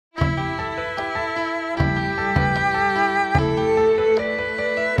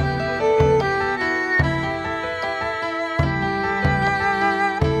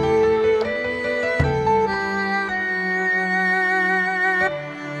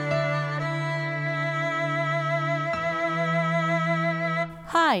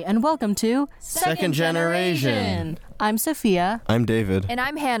Hi, and welcome to Second Generation. I'm Sophia. I'm David. And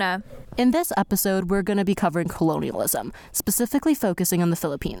I'm Hannah. In this episode, we're going to be covering colonialism, specifically focusing on the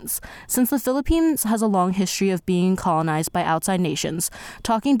Philippines. Since the Philippines has a long history of being colonized by outside nations,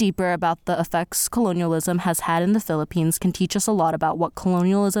 talking deeper about the effects colonialism has had in the Philippines can teach us a lot about what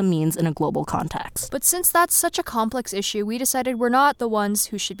colonialism means in a global context. But since that's such a complex issue, we decided we're not the ones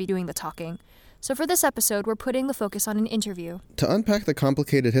who should be doing the talking. So for this episode, we're putting the focus on an interview. To unpack the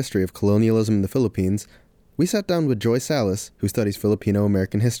complicated history of colonialism in the Philippines, we sat down with Joy Salas, who studies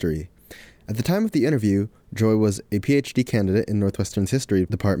Filipino-American history. At the time of the interview, Joy was a PhD candidate in Northwestern's history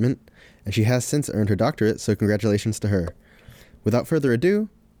department, and she has since earned her doctorate, so congratulations to her. Without further ado,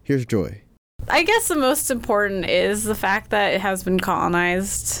 here's Joy. I guess the most important is the fact that it has been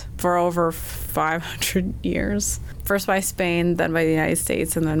colonized for over 500 years. First by Spain, then by the United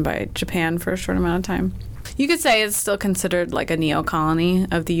States, and then by Japan for a short amount of time. You could say it's still considered like a neo-colony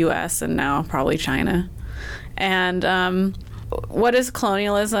of the U.S. and now probably China. And what is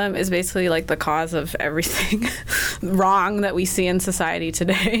colonialism is basically like the cause of everything wrong that we see in society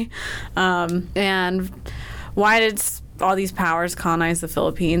today. And why did all these powers colonize the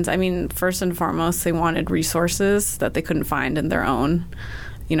Philippines? I mean, first and foremost, they wanted resources that they couldn't find in their own,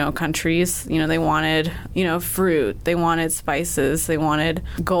 countries. They wanted, fruit, they wanted spices, they wanted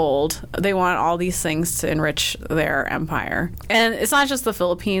gold, they wanted all these things to enrich their empire. And it's not just the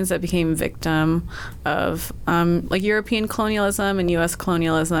Philippines that became victim of European colonialism and U.S.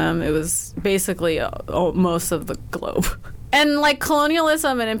 colonialism. It was basically most of the globe. And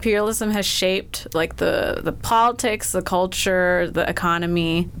colonialism and imperialism has shaped the politics, the culture, the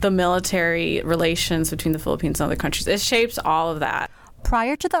economy, the military relations between the Philippines and other countries. It shapes all of that.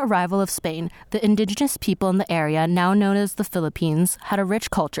 Prior to the arrival of Spain, the indigenous people in the area, now known as the Philippines, had a rich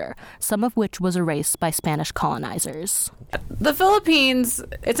culture, some of which was erased by Spanish colonizers. The Philippines,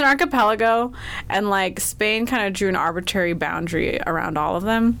 it's an archipelago, and Spain kind of drew an arbitrary boundary around all of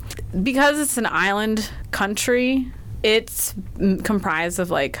them. Because it's an island country, it's comprised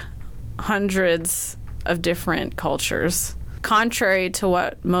of hundreds of different cultures. Contrary to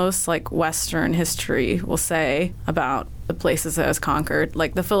what most Western history will say about the places that it was conquered,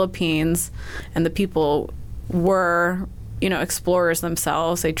 the Philippines and the people were, explorers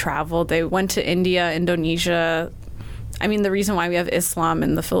themselves. They traveled. They went to India, Indonesia. I mean, the reason why we have Islam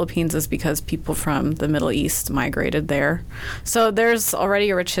in the Philippines is because people from the Middle East migrated there. So there's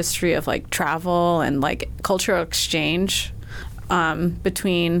already a rich history of travel and cultural exchange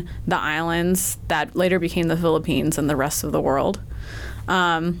between the islands that later became the Philippines and the rest of the world.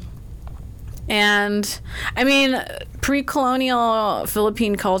 And I mean, pre-colonial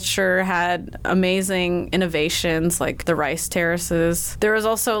Philippine culture had amazing innovations like the rice terraces. There was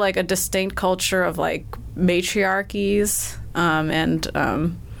also a distinct culture of matriarchies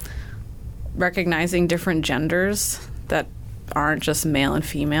and recognizing different genders that aren't just male and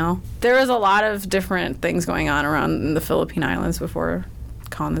female. There was a lot of different things going on around in the Philippine Islands before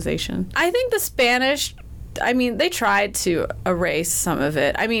colonization. I think the Spanish, they tried to erase some of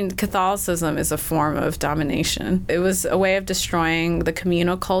it. Catholicism is a form of domination. It was a way of destroying the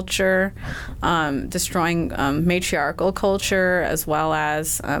communal culture, destroying matriarchal culture, as well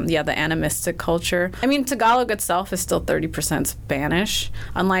as, the animistic culture. Tagalog itself is still 30% Spanish.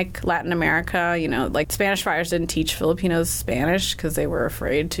 Unlike Latin America, Spanish friars didn't teach Filipinos Spanish because they were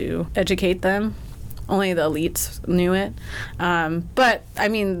afraid to educate them. Only the elites knew it. But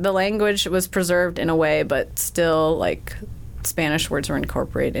the language was preserved in a way, but still, Spanish words were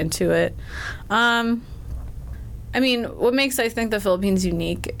incorporated into it. What makes, I think, the Philippines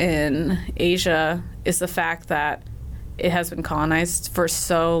unique in Asia is the fact that it has been colonized for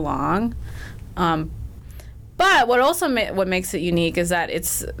so long. But what makes it unique is that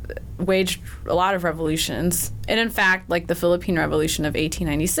it's waged a lot of revolutions. And in fact, the Philippine Revolution of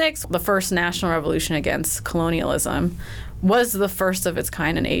 1896, the first national revolution against colonialism, was the first of its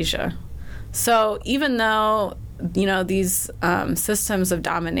kind in Asia. So even though, these systems of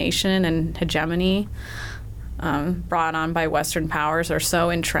domination and hegemony brought on by Western powers are so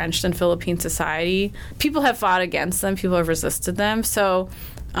entrenched in Philippine society, people have fought against them, people have resisted them. So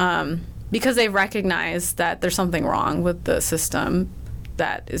because they recognize that there's something wrong with the system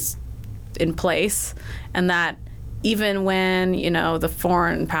that is in place, and that even when, the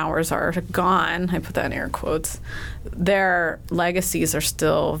foreign powers are gone, I put that in air quotes, their legacies are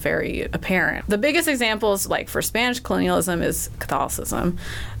still very apparent. The biggest examples, for Spanish colonialism, is Catholicism.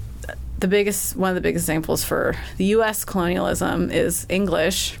 One of the biggest examples for the U.S. colonialism is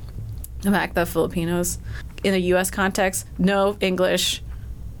English. The fact that Filipinos, in a U.S. context, know English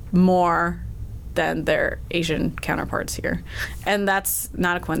more than their Asian counterparts here. And that's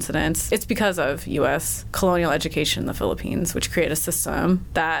not a coincidence. It's because of U.S. colonial education in the Philippines, which created a system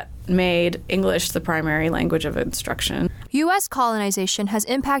that made English the primary language of instruction. U.S. colonization has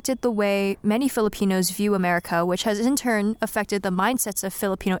impacted the way many Filipinos view America, which has in turn affected the mindsets of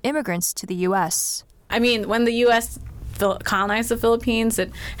Filipino immigrants to the U.S. I mean, when the U.S. colonized the Philippines,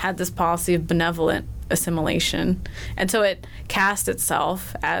 it had this policy of benevolent assimilation. And so it cast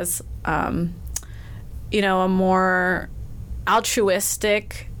itself as, a more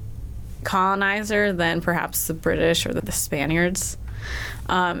altruistic colonizer than perhaps the British or the Spaniards.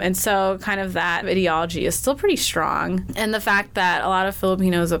 And so kind of that ideology is still pretty strong. And the fact that a lot of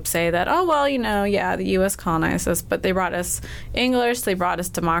Filipinos say that, the U.S. colonized us, but they brought us English, they brought us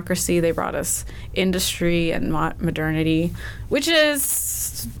democracy, they brought us industry and modernity, which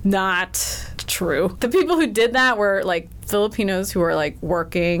is not true. The people who did that were like Filipinos who were like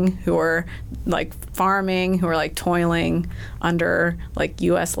working, who were like farming, who were like toiling under like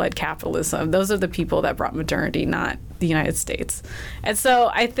U.S.-led capitalism. Those are the people that brought modernity, not the United States. And so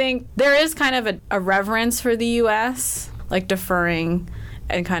I think there is kind of a reverence for the U.S., like deferring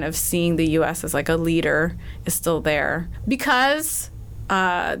and kind of seeing the U.S. as like a leader is still there. Because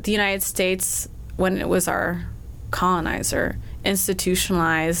the United States, when it was our colonizer,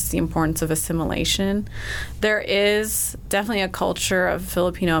 institutionalized the importance of assimilation, there is definitely a culture of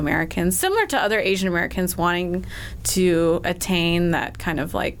Filipino Americans, similar to other Asian Americans, wanting to attain that kind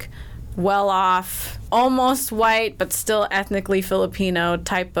of like well-off, almost white, but still ethnically Filipino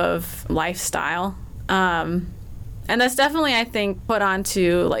type of lifestyle. And that's definitely, I think, put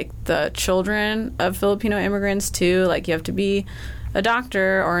onto like the children of Filipino immigrants too. Like you have to be a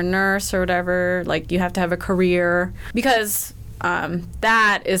doctor or a nurse or whatever. Like you have to have a career because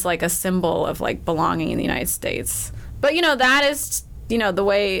that is like a symbol of like belonging in the United States. But that is the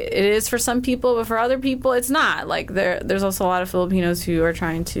way it is for some people, but for other people it's not. Like there's also a lot of Filipinos who are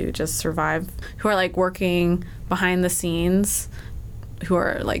trying to just survive, who are like working behind the scenes, who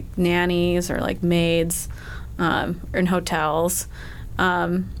are like nannies or like maids in hotels.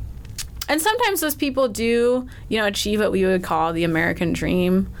 And sometimes those people do, achieve what we would call the American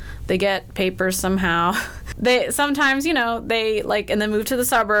dream. They get papers somehow. They sometimes, they like, and then move to the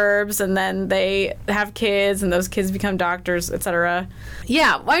suburbs, and then they have kids, and those kids become doctors, etc.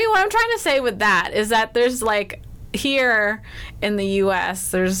 Yeah, I mean, what I'm trying to say with that is that there's like, here in the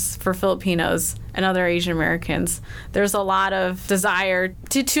U.S., there's, for Filipinos and other Asian Americans, there's a lot of desire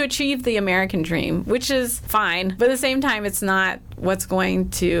to achieve the American dream, which is fine. But at the same time, it's not what's going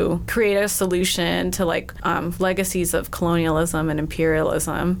to create a solution to like legacies of colonialism and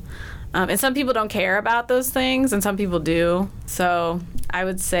imperialism. And some people don't care about those things, and some people do. So I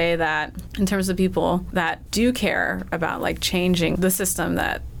would say that in terms of people that do care about like changing the system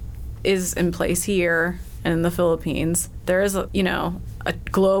that is in place here in the Philippines, there is a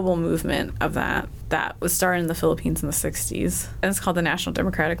global movement of that was started in the Philippines in the 60s. And it's called the National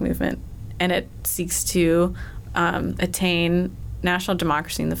Democratic Movement. And it seeks to attain national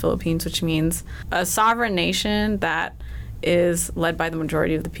democracy in the Philippines, which means a sovereign nation that is led by the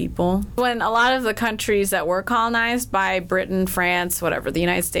majority of the people. When a lot of the countries that were colonized by Britain, France, whatever, the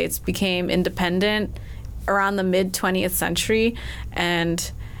United States, became independent around the mid-20th century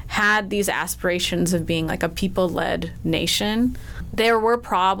and had these aspirations of being like a people-led nation, there were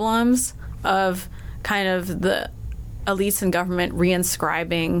problems of kind of the elites in government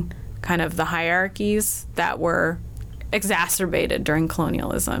reinscribing kind of the hierarchies that were exacerbated during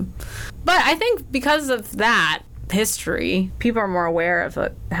colonialism. But I think because of that history, people are more aware of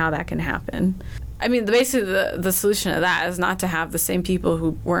how that can happen. I mean, basically the solution to that is not to have the same people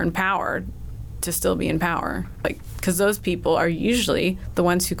who were in power to still be in power, because those people are usually the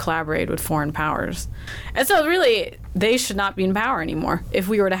ones who collaborate with foreign powers. And so really, they should not be in power anymore if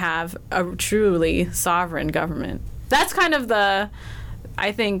we were to have a truly sovereign government. That's kind of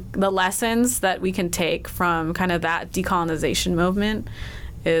I think the lessons that we can take from kind of that decolonization movement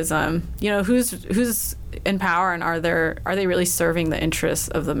is, who's in power, and are they really serving the interests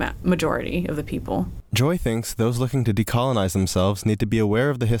of the majority of the people? Joy thinks those looking to decolonize themselves need to be aware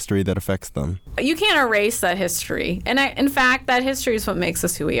of the history that affects them. You can't erase that history. And in fact, that history is what makes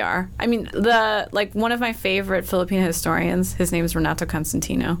us who we are. I mean, one of my favorite Filipino historians, his name is Renato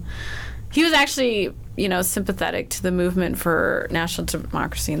Constantino. He was actually, sympathetic to the movement for national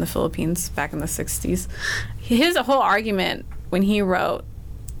democracy in the Philippines back in the 60s. His whole argument when he wrote,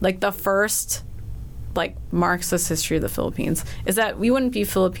 the first Marxist history of the Philippines is that we wouldn't be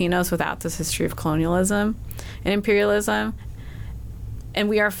Filipinos without this history of colonialism and imperialism. And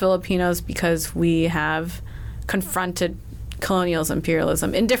we are Filipinos because we have confronted colonialism,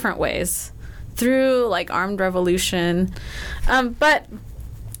 imperialism in different ways through like armed revolution. But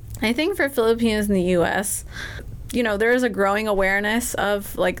I think for Filipinos in the U.S., there is a growing awareness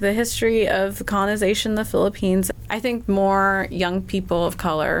of like the history of colonization in the Philippines. I think more young people of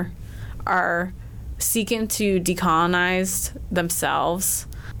color are seeking to decolonize themselves.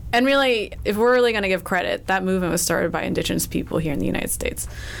 And really, if we're really going to give credit, that movement was started by indigenous people here in the United States.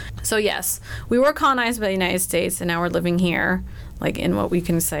 So yes, we were colonized by the United States, and now we're living here, like in what we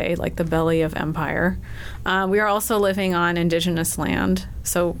can say, like the belly of empire. We are also living on indigenous land.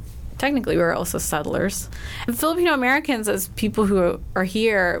 So technically, we're also settlers. And Filipino Americans, as people who are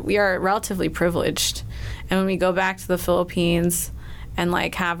here, we are relatively privileged. And when we go back to the Philippines and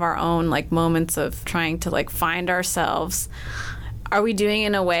like have our own like moments of trying to like find ourselves, are we doing it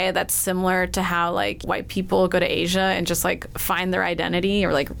in a way that's similar to how like white people go to Asia and just like find their identity,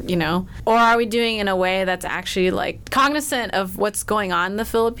 or like, or are we doing it in a way that's actually like cognizant of what's going on in the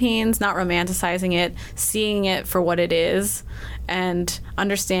Philippines, not romanticizing it, seeing it for what it is, and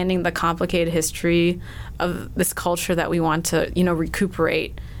understanding the complicated history of this culture that we want to,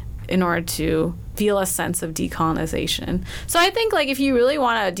 recuperate in order to feel a sense of decolonization. So I think like if you really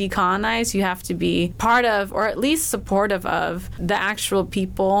want to decolonize, you have to be part of, or at least supportive of, the actual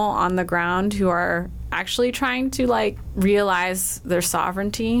people on the ground who are actually trying to like realize their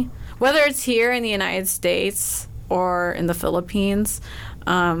sovereignty, whether it's here in the United States or in the Philippines.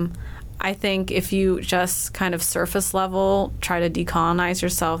 I think if you just kind of surface level try to decolonize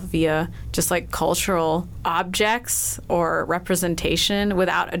yourself via just like cultural objects or representation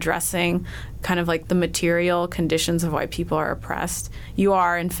without addressing kind of like the material conditions of why people are oppressed, you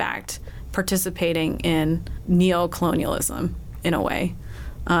are in fact participating in neo-colonialism in a way.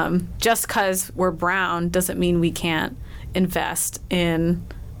 Just because we're brown doesn't mean we can't invest in,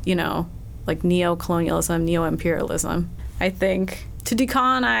 like neo-colonialism, neo-imperialism. I think to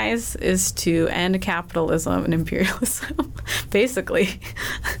decolonize is to end capitalism and imperialism, basically,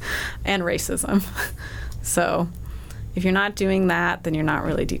 and racism. So if you're not doing that, then you're not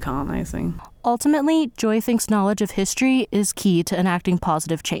really decolonizing. Ultimately, Joy thinks knowledge of history is key to enacting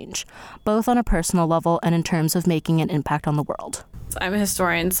positive change, both on a personal level and in terms of making an impact on the world. I'm a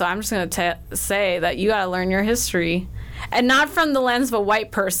historian, so I'm just going to say that you got to learn your history, and not from the lens of a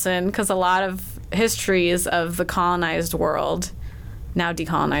white person, because a lot of histories of the colonized world, now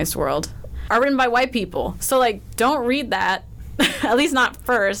decolonized world, are written by white people. So like, don't read that, at least not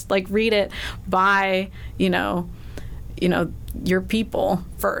first. Like, read it by, your people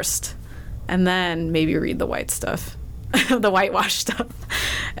first, and then maybe read the white stuff, the whitewash stuff.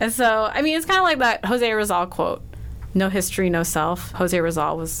 And so, I mean, it's kind of like that Jose Rizal quote, "No history, no self." Jose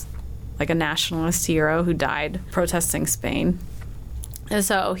Rizal was like a nationalist hero who died protesting Spain. And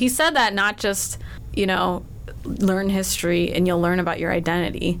so he said that not just, learn history and you'll learn about your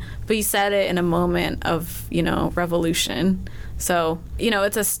identity, but he said it in a moment of, revolution. So,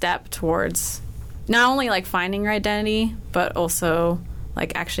 it's a step towards not only like finding your identity, but also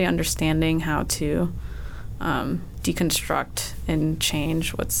like actually understanding how to deconstruct and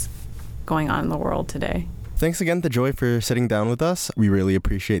change what's going on in the world today. Thanks again to Joy for sitting down with us. We really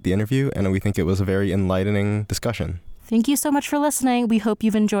appreciate the interview, and we think it was a very enlightening discussion. Thank you so much for listening. We hope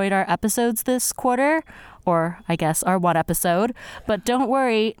you've enjoyed our episodes this quarter, or I guess our one episode. But don't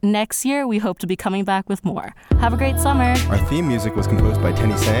worry, next year we hope to be coming back with more. Have a great summer. Our theme music was composed by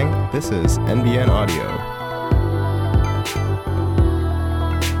Tenny Sang. This is NBN Audio.